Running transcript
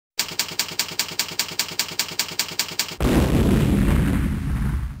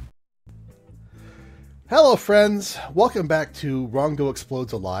Hello friends, welcome back to Rongo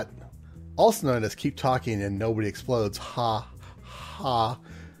Explodes a Lot, also known as Keep Talking and Nobody Explodes, ha ha,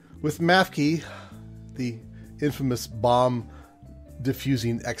 with Mafke, the infamous bomb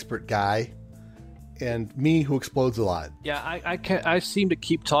defusing expert guy, and me who explodes a lot. Yeah, I seem to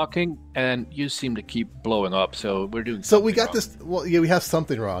keep talking and you seem to keep blowing up, so we're doing So we got wrong. this, well yeah, we have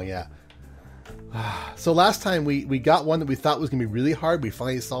something wrong, yeah. So last time we got one that we thought was going to be really hard, we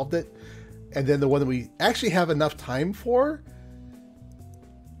finally solved it. And then the one that we actually have enough time for,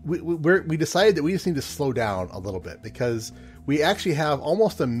 we decided that we just need to slow down a little bit because we actually have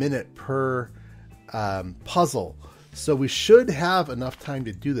almost a minute per puzzle. So we should have enough time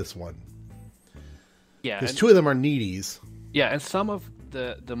to do this one. Yeah, because two of them are needies. Yeah, and some of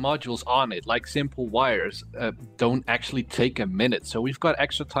the modules on it, like simple wires, don't actually take a minute. So we've got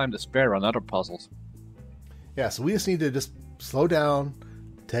extra time to spare on other puzzles. Yeah, so we just need to just slow down,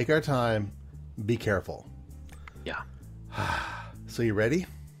 take our time. Be careful. Yeah. So you ready?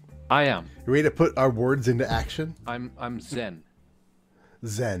 I am. You ready to put our words into action? I'm Zen.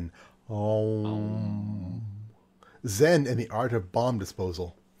 Zen. Zen and the art of bomb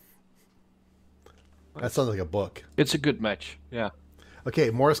disposal. That sounds like a book. It's a good match. Yeah. Okay,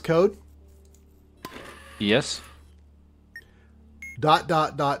 Morse code. Yes. Dot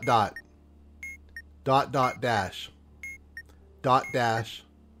dot dot dot. Dot dot dash. Dot dash.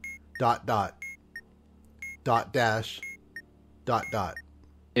 Dot dot. Dot dash. Dot dot.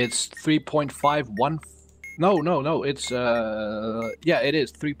 It's 3.51. No. It's yeah, it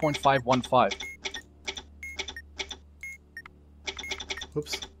is 3.515.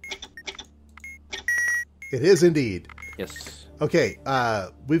 Whoops. It is indeed. Yes. Okay,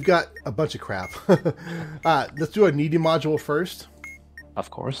 we've got a bunch of crap. Let's do a needy module first. Of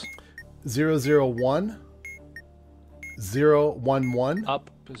course. 001. 011.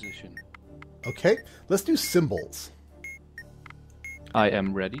 Up position. Okay, let's do symbols. I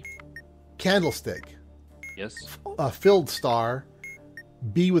am ready. Candlestick. Yes. Filled star.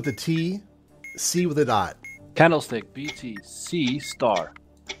 B with a T. C with a dot. Candlestick, BT, C, star.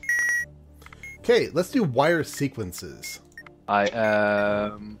 Okay, let's do wire sequences. I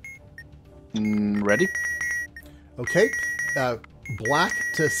am ready. Okay, black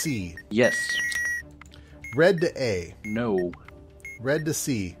to C. Yes. Red to A. No. Red to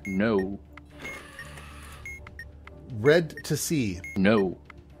C. No. Red to C. No.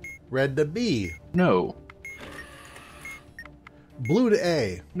 Red to B. No. Blue to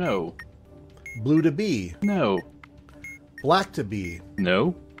A. No. Blue to B. No. Black to B.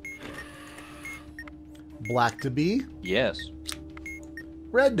 No. Black to B. Yes.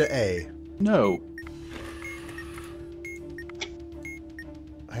 Red to A. No.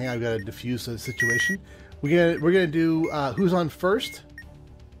 Hang on, I've got to diffuse the situation. We're gonna do who's on first.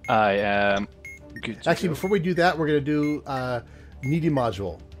 I am good to Actually, go. before we do that, we're gonna do needy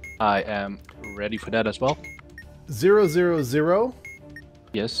module. I am ready for that as well. 000.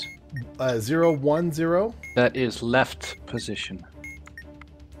 Yes. 010. That is left position.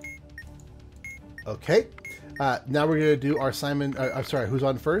 Okay. Now we're gonna do our Simon. I'm sorry. Who's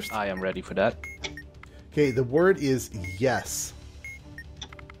on first? I am ready for that. Okay. The word is yes.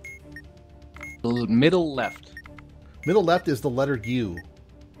 Middle left. Middle left is the letter U.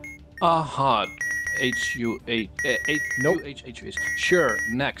 Aha. H-U-H. Nope. U-H-H-U-H. Sure.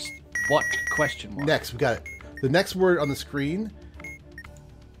 Next. What? Question mark. Next, we got it. The next word on the screen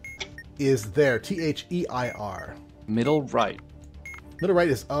is there. Their. Middle right. Middle right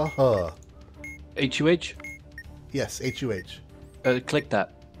is H-U-H. Yes, HUH. Click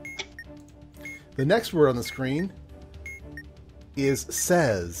that. The next word on the screen is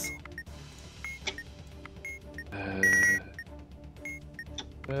says.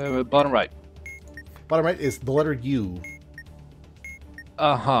 Bottom right. Bottom right is the letter U.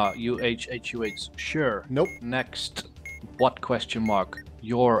 Aha. U-H-H-U-H. Sure. Nope. Next. What? Question mark.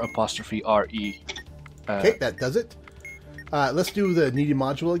 Your apostrophe R-E. Okay, that does it. Let's do the needy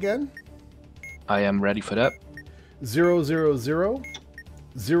module again. I am ready for that. 000.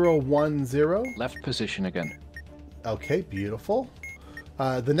 010. Left position again. Okay, beautiful.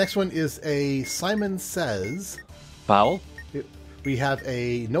 The next one is a Simon Says. Vowel. We have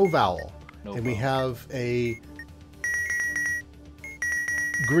a no vowel. No and we vowel. have a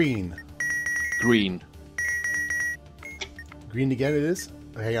green. Green. Green again it is.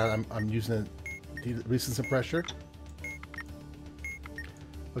 Hang on, I'm using releasing some pressure.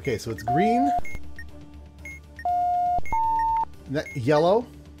 Okay, so it's green. Yellow.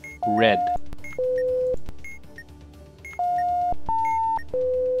 Red.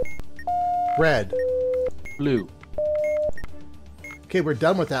 Red. Blue. Okay, we're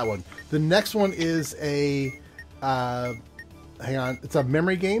done with that one. The next one is a, hang on, it's a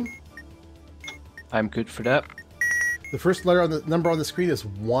memory game. I'm good for that. The first letter on the number on the screen is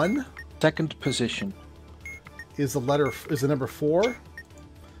 1. Second position. Is the number 4.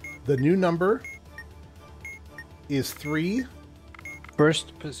 The new number is 3.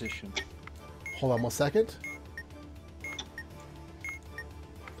 First position. Hold on 1 second.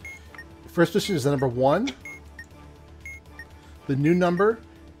 First position is the number 1. The new number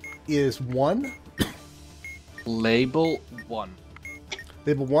is 1. Label 1.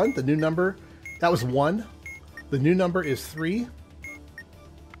 Label 1. The new number, that was 1. The new number is 3.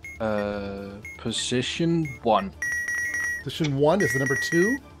 Position 1. Position 1 is the number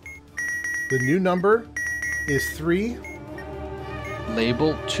 2. The new number is 3.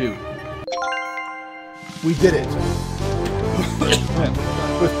 Label 2. We did it.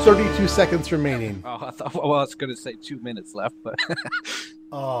 With 32 seconds remaining. Oh, I was going to say 2 minutes left, but...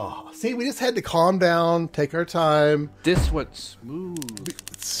 Oh, see, we just had to calm down, take our time. This was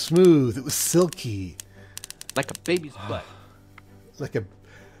smooth. Smooth. It was silky. Like a baby's butt. Like a...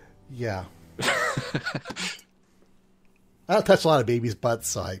 Yeah. I don't touch a lot of babies' butts,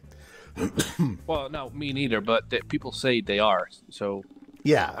 so I... Well, no, me neither, but people say they are, so...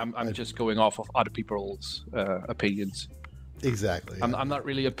 Yeah. I'm just going off of other people's opinions. Exactly. Yeah. I'm not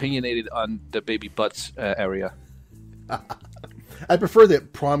really opinionated on the baby butts area. I prefer the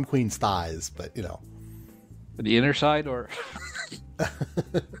prom queen's thighs, but, you know. The inner side, or...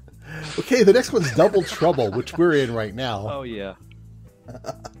 Okay, the next one's Double Trouble, which we're in right now. Oh, yeah.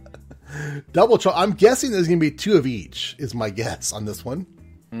 Double Trouble. I'm guessing there's going to be 2 of each, is my guess on this one.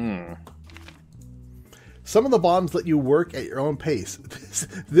 Some of the bombs let you work at your own pace.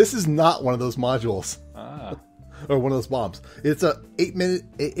 This is not one of those modules. Or one of those bombs. It's a 8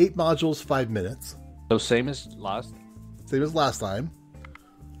 modules, 5 minutes. So same as last? Same as last time.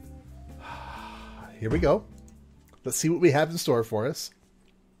 Here we go. Let's see what we have in store for us.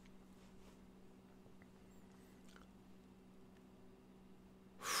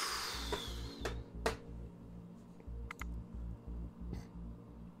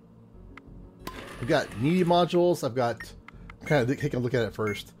 We've got needy modules. I'm kind of taking a look at it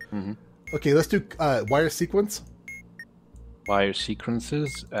first. Mm-hmm. Okay, let's do wire sequence. Wire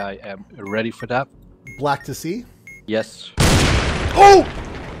sequences. I am ready for that. Black to see. Yes. Oh!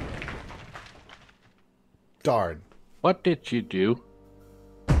 Darn. What did you do?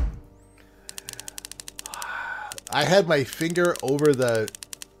 I had my finger over the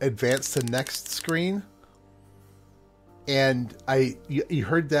advance to next screen. And you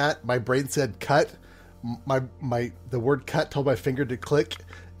heard that. My brain said cut. The word cut told my finger to click,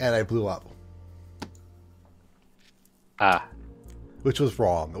 and I blew up. Which was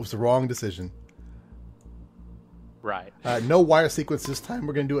wrong. It was the wrong decision. Right. No wire sequence this time.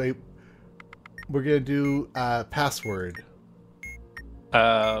 We're gonna do password.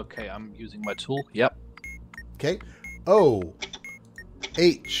 Okay, I'm using my tool. Yep. Okay. O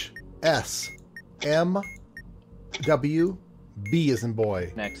H S M W B as in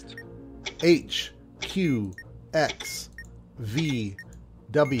boy. Next. H Q X V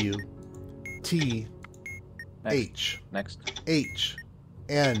W T Next. H. Next. H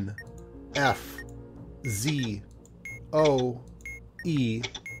N F Z O E.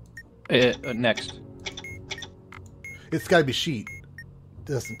 Next. It's got to be sheet.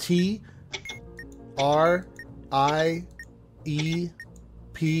 Doesn't T R I E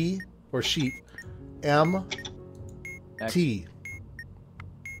P or sheep M Next. T.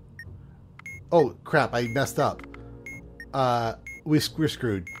 Oh crap! I messed up. We're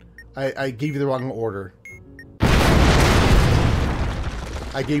screwed. I gave you the wrong order.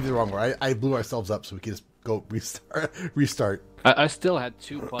 I gave you the wrong order. I blew ourselves up, so we can just go restart. I still had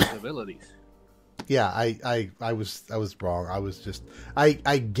 2 possibilities. Yeah, I was wrong.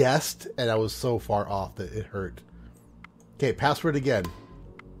 I guessed, and I was so far off that it hurt. Okay, password again.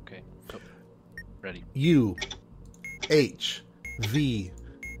 Okay, so ready. U H V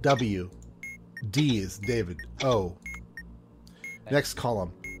W D is David. O. Next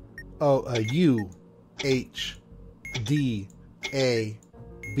column. U H D A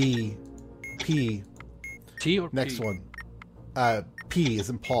B P. T or Next P? one. P is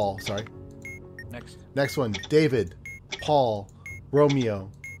in Paul. Sorry. Next. Next one. David, Paul,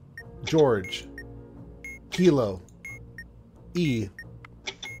 Romeo, George, Kilo, E.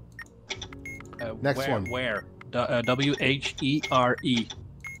 Next one. Where? W-H-E-R-E.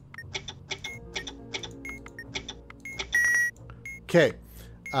 Okay.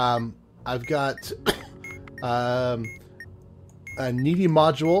 I've got a needy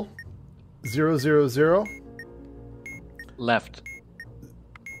module 000. Left.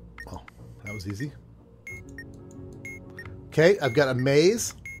 Oh, That was easy. Okay, I've got a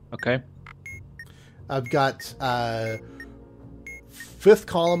maze. Okay. I've got fifth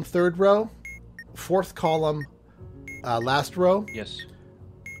column, third row. Fourth column, last row. Yes.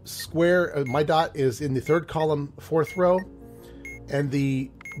 Square, my dot is in the third column, fourth row. And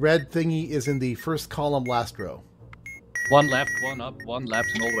the red thingy is in the first column, last row. One left, one up, one left,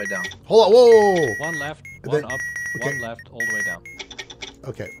 and all the way down. Hold on, whoa! One left, one up, okay. one left, all the way down.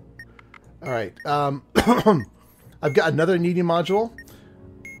 Okay. All right. I've got another needy module.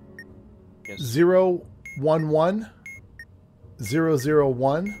 Yes. 0, 1, 1. 0, 0,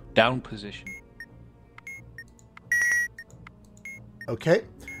 1. Down position. Okay.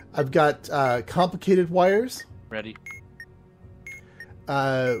 I've got complicated wires. Ready.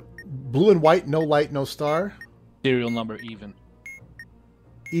 Blue and white, no light, no star. Serial number even.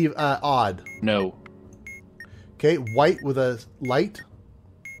 Odd. No. Okay. White with a light.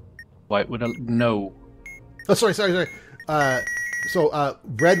 White with a no. Oh, sorry. So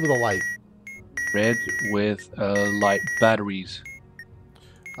red with a light. Red with light. Batteries.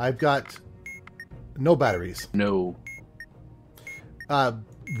 I've got no batteries. No.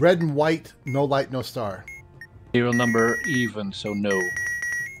 Red and white, no light, no star. Serial number even, so no.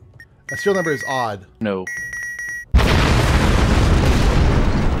 A serial number is odd. No.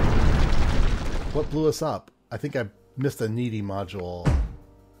 What blew us up? I think I missed a needy module.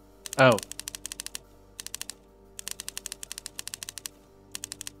 Oh.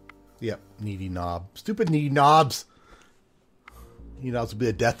 Yep, needy knob. Stupid needy knobs. Needy knobs will be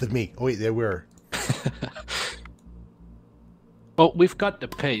the death of me. Oh wait, there were. Well, we've got the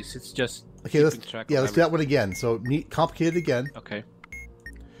pace. It's just Okay, let's track do that one again. So complicated again. Okay.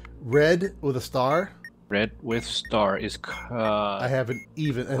 Red with a star. Red with star is I have an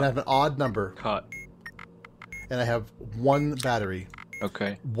even and I have an odd number. cut. And I have one battery.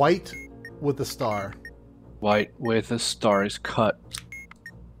 Okay. White with a star. White with a star is cut.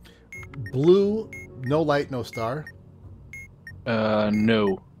 Blue, no light, no star.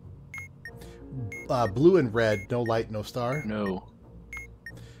 No. Blue and red, no light, no star. No.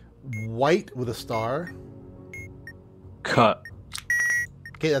 White with a star. Cut.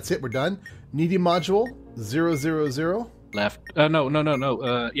 Okay, that's it. We're done. Needy module 000. Left.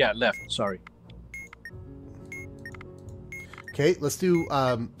 No. Yeah, left. Sorry. Okay, let's do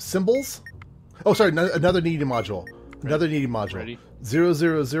symbols. Oh, sorry, another needy module. Another needy module. Ready.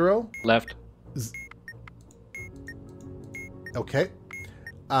 000. Left. Okay.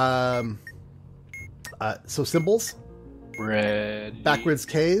 So symbols. Ready. Backwards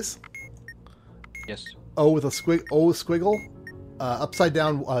K's. Yes. O with a squiggle. Upside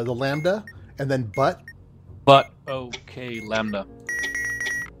down the lambda, and then but. But okay, lambda.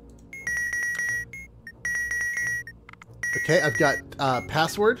 Okay, I've got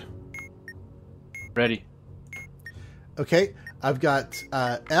password. Ready. Okay, I've got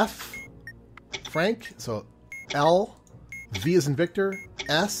F, Frank. So L, V as in Victor,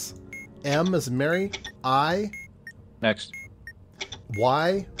 S, M as in Mary, I, Next.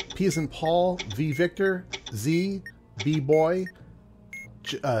 Y, P as in Paul, V Victor, Z, B boy,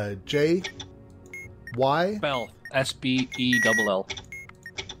 J, Y. Spell. SBELL.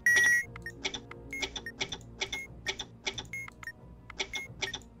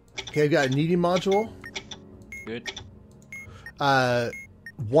 Okay, I've got a needy module. Good.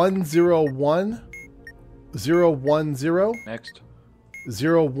 101 010 Next.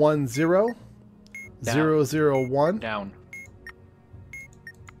 010 Down. 001. Down.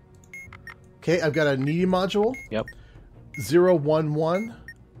 Okay, I've got a needy module. Yep. 011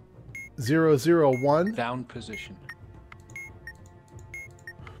 001. Down position.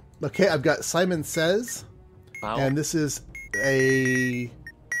 Okay, I've got Simon Says. Vowel. And this is a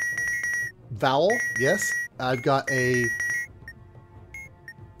vowel. Yes. I've got a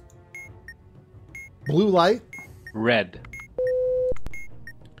blue light. Red.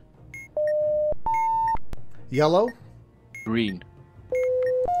 Yellow. Green.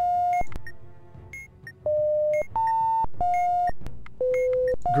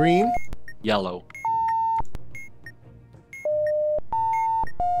 Green. Yellow.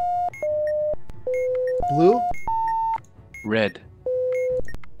 Blue. Red.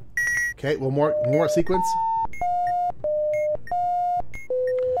 Okay, one more sequence.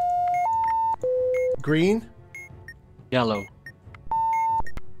 Green. Yellow.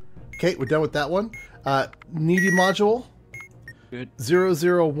 Okay, we're done with that one. Needy module. Good.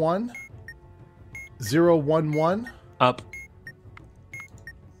 001 011. Up.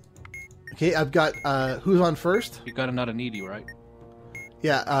 Okay, I've got who's on first? You got another needy, right?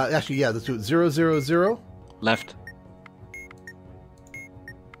 Yeah, actually, yeah, let's do it. 000. Left.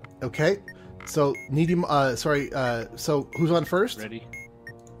 Okay. So needy. So who's on first? Ready.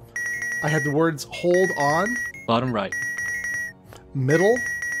 I had the words hold on, Bottom right. middle.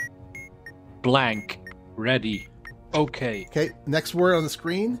 Blank. Ready. Okay. Okay. Next word on the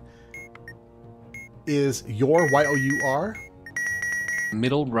screen is your. Y-O-U-R.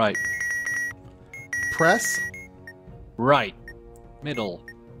 Middle right. Press. Right. Middle.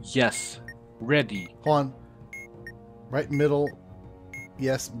 Yes. Ready. Hold on. Right middle.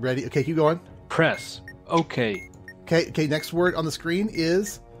 Yes. Ready. Okay. Keep going. Press. Okay. Okay. Okay. Next word on the screen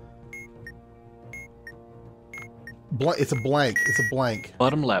is. It's a blank. It's a blank.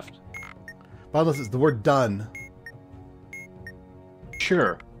 Bottom left. Bottom left is the word done.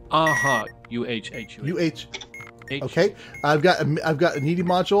 Sure. Uh-huh. U-H-H. U-H. H. Okay. I've got a needy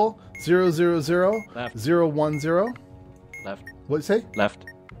module 000 Left. 010. Left. What'd you say? Left.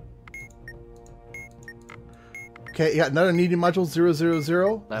 Okay, you got another needy module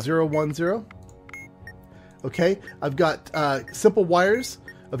 000 Left. 010. Okay, I've got simple wires.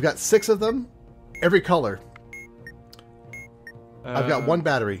 I've got 6 of them, every color. I've got one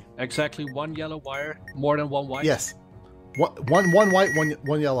battery. Exactly one yellow wire. More than one white. Yes, one white,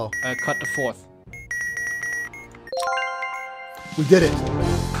 one yellow. Cut the fourth. We did it.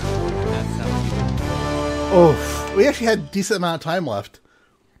 That sounds good. Oh, we actually had a decent amount of time left.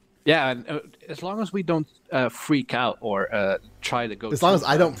 Yeah, and as long as we don't freak out or try to go. As long as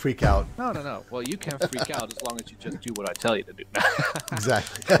I don't freak out. No. Well, you can freak out as long as you just do what I tell you to do.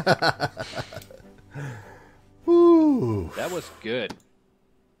 Exactly. Woo. That was good.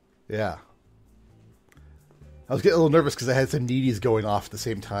 Yeah. I was getting a little nervous because I had some needies going off at the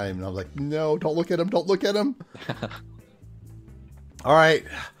same time. And I was like, no, don't look at him. Don't look at him. All right.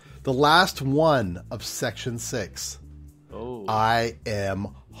 The last one of section 6. Oh. I am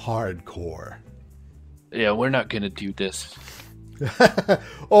hardcore. Yeah, we're not going to do this.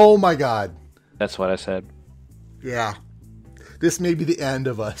 Oh, my God. That's what I said. Yeah. This may be the end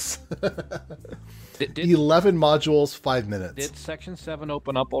of us. Did 11 modules, 5 minutes. Did section 7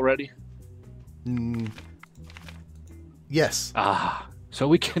 open up already? Yes. So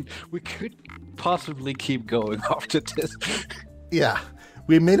we could possibly keep going after this. Yeah.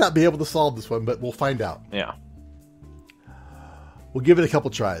 We may not be able to solve this one, but we'll find out. Yeah. We'll give it a couple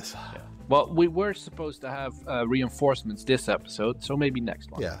tries. Yeah. Well, we were supposed to have reinforcements this episode, so maybe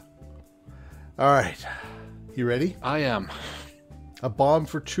next one. Yeah. All right. You ready? I am. A bomb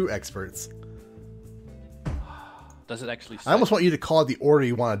for true experts. Does it actually say? I almost want you to call it the order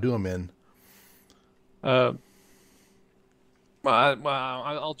you want to do them in. Well,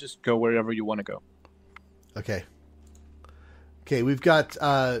 I'll just go wherever you want to go. Okay. Okay, we've got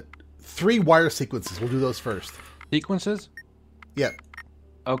 3 wire sequences. We'll do those first. Sequences? Yep.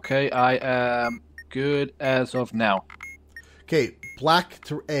 Okay, I am good as of now. Okay, black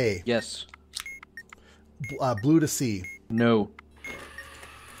to A. Yes. Blue to C. No.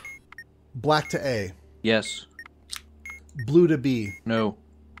 Black to A. Yes. Blue to B. No.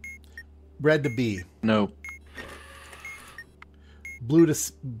 Red to B. No. Blue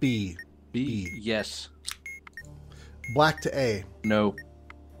to B. B. Yes. Black to A. No.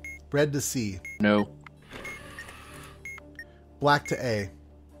 Red to C. No. Black to A.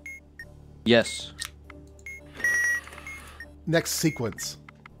 Yes. Next sequence.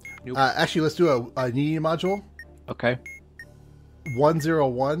 Nope. Actually, let's do a needy module. Okay.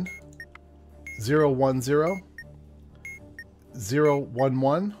 101 010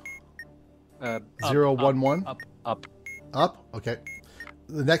 011 011 Up. Okay.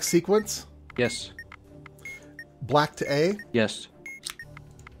 The next sequence. Yes. Black to A. Yes.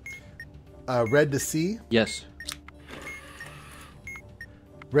 Red to C. Yes.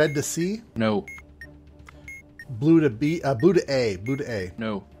 Red to C. No. Blue to B. Blue to A. Blue to A.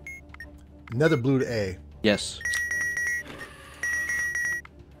 No. Another blue to A. Yes.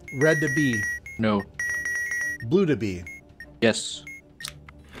 Red to B. No. Blue to B. Yes.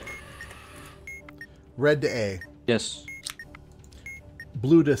 Red to A. Yes.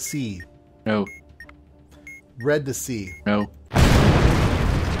 Blue to C. No. Red to C. No.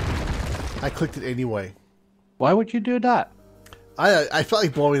 I clicked it anyway. Why would you do that? I felt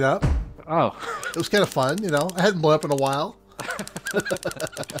like blowing up. Oh. It was kind of fun, you know. I hadn't blown up in a while.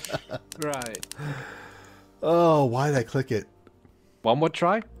 Right. Oh, why did I click it? One more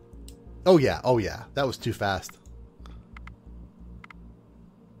try? Oh yeah. That was too fast.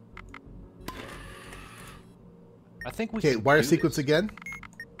 I think we Okay, can wire do sequence this. again.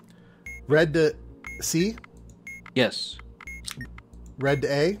 Red to C. Yes. Red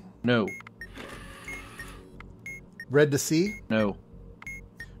to A. No. Red to C. No.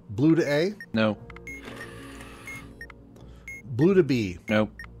 Blue to A. No. Blue to B. No.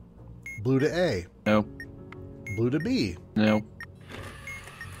 Blue to A. No. Blue to B. No.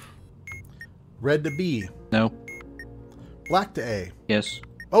 Red to B. No. Black to A. Yes.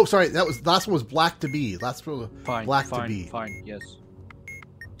 Oh, sorry. Last one was black to B. Last one was Fine. black fine, to B. Fine. Yes.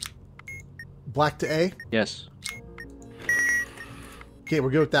 Black to A. Yes. Okay, we're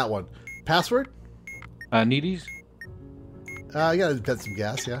good with that one. Password? Needies? You gotta vent some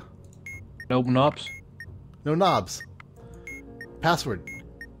gas, yeah. No knobs? No knobs. Password.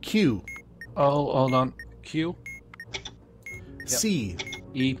 Q. Oh, hold on. Q? C.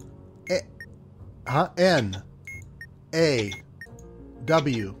 E? N. A.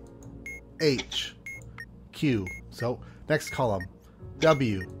 W. H. Q. So, next column.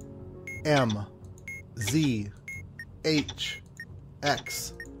 W. M. Z. H.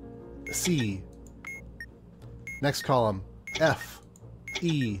 X. C. Next column. F.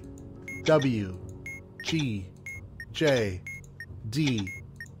 E. W. G. J. D.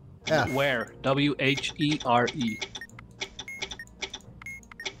 F. Where? W-H-E-R-E.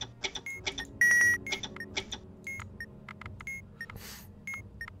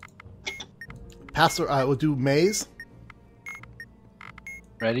 Password. We'll do maze.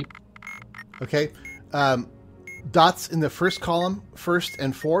 Ready? Okay. Dots in the first column, first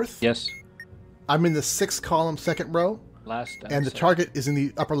and fourth. Yes. I'm in the sixth column, second row. Last And the target is in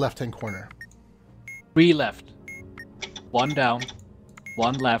the upper left-hand corner. 3 left. 1 down.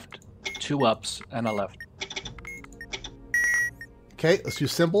 1 left. 2 ups and a left. Okay, let's do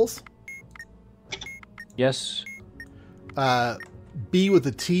symbols. Yes. B with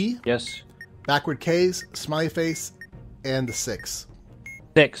the T, Yes. backward K's, smiley face, and the 6.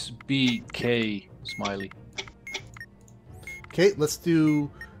 6. B. K. Smiley. Okay, let's do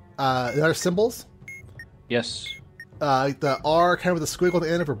other symbols. Yes. The R kind of with a squiggle at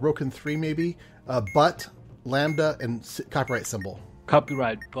the end of a broken 3 maybe. But, lambda, and copyright symbol.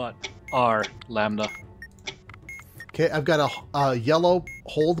 Copyright, but R. Lambda. Okay, I've got a yellow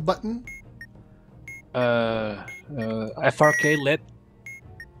hold button. FRK lit.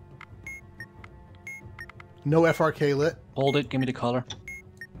 No FRK lit. Hold it. Give me the color.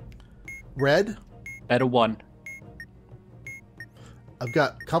 Red. At a 1. I've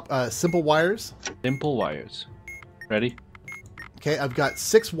got simple wires. Simple wires. Ready? Okay, I've got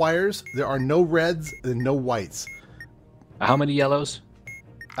 6 wires. There are no reds and no whites. How many yellows?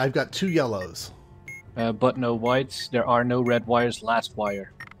 I've got 2 yellows. But no whites. There are no red wires. Last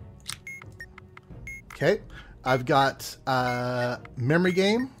wire. Okay, I've got memory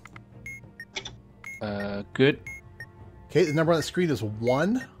game. Good. Okay, the number on the screen is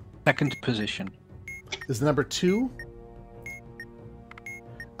 1. Second position. Is the number 2.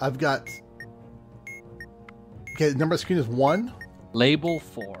 I've got... Okay, the number on the screen is 1. Label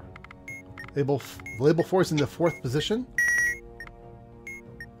 4. Label 4 is in the 4th position.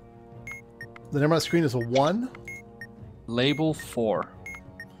 The number on the screen is a 1. Label 4.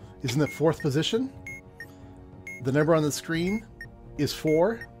 Is in the 4th position. The number on the screen is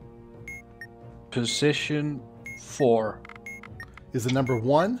 4. Position 4. Is the number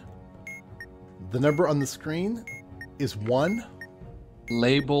 1. The number on the screen is 1.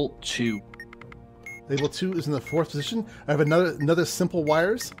 Label 2. Label 2 is in the 4th position. I have another simple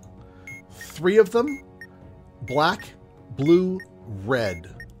wires. 3 of them. Black, blue,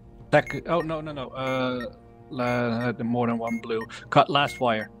 red. Second. Oh, no. More than 1 blue. Cut last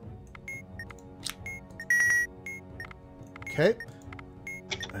wire. Okay.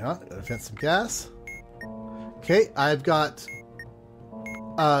 Hang on, gotta vent some gas. Okay, I've got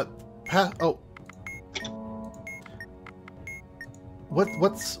what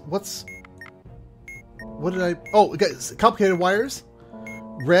did I we got complicated wires.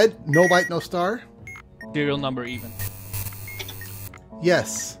 Red, no light, no star. Serial number even.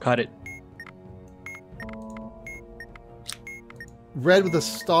 Yes. Cut it. Red with a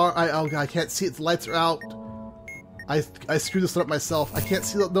star. I can't see it. The lights are out. I screwed this up myself. I can't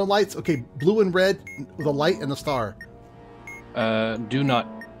see no lights. Okay, blue and red with a light and a star. Do not.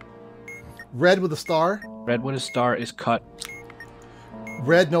 Red with a star. Red with a star is cut.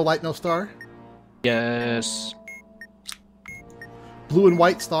 Red, no light, no star. Yes. Blue and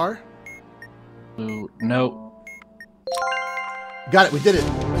white star. Blue. No. Got it. We did it.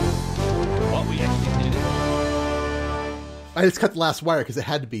 What? We actually did it. I just cut the last wire because it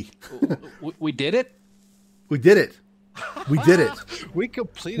had to be. We did it? We did it. We did it. We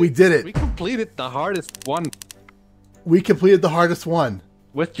completed. We did it. We completed the hardest one We completed the hardest one.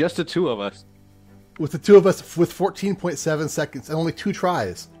 with just the 2 of us. With the 2 of us with 14.7 seconds and only 2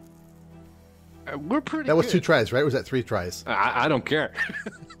 tries. We're pretty. That was good. 2 tries, right? Or was that 3 tries? I don't care.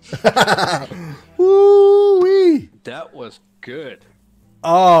 Woo-wee! That was good.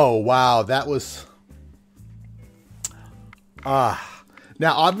 Oh, wow. That was... Now,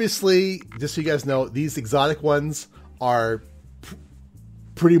 obviously, just so you guys know, these exotic ones are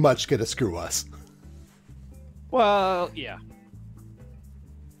pretty much going to screw us. Well, yeah.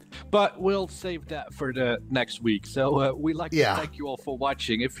 But we'll save that for the next week. So we'd like to thank you all for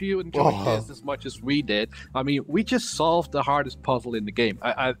watching. If you enjoyed this as much as we did, I mean, we just solved the hardest puzzle in the game.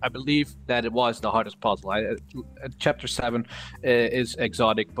 I believe that it was the hardest puzzle. Chapter 7 is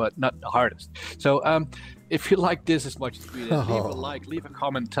exotic, but not the hardest. So if you like this as much as we did, leave a like, leave a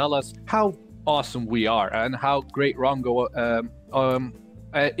comment, tell us how awesome we are and how great Rongo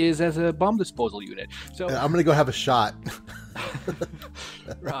is as a bomb disposal unit. So I'm gonna go have a shot.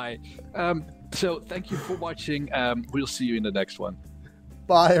 Right. So thank you for watching. We'll see you in the next one.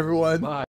 Bye, everyone. Bye.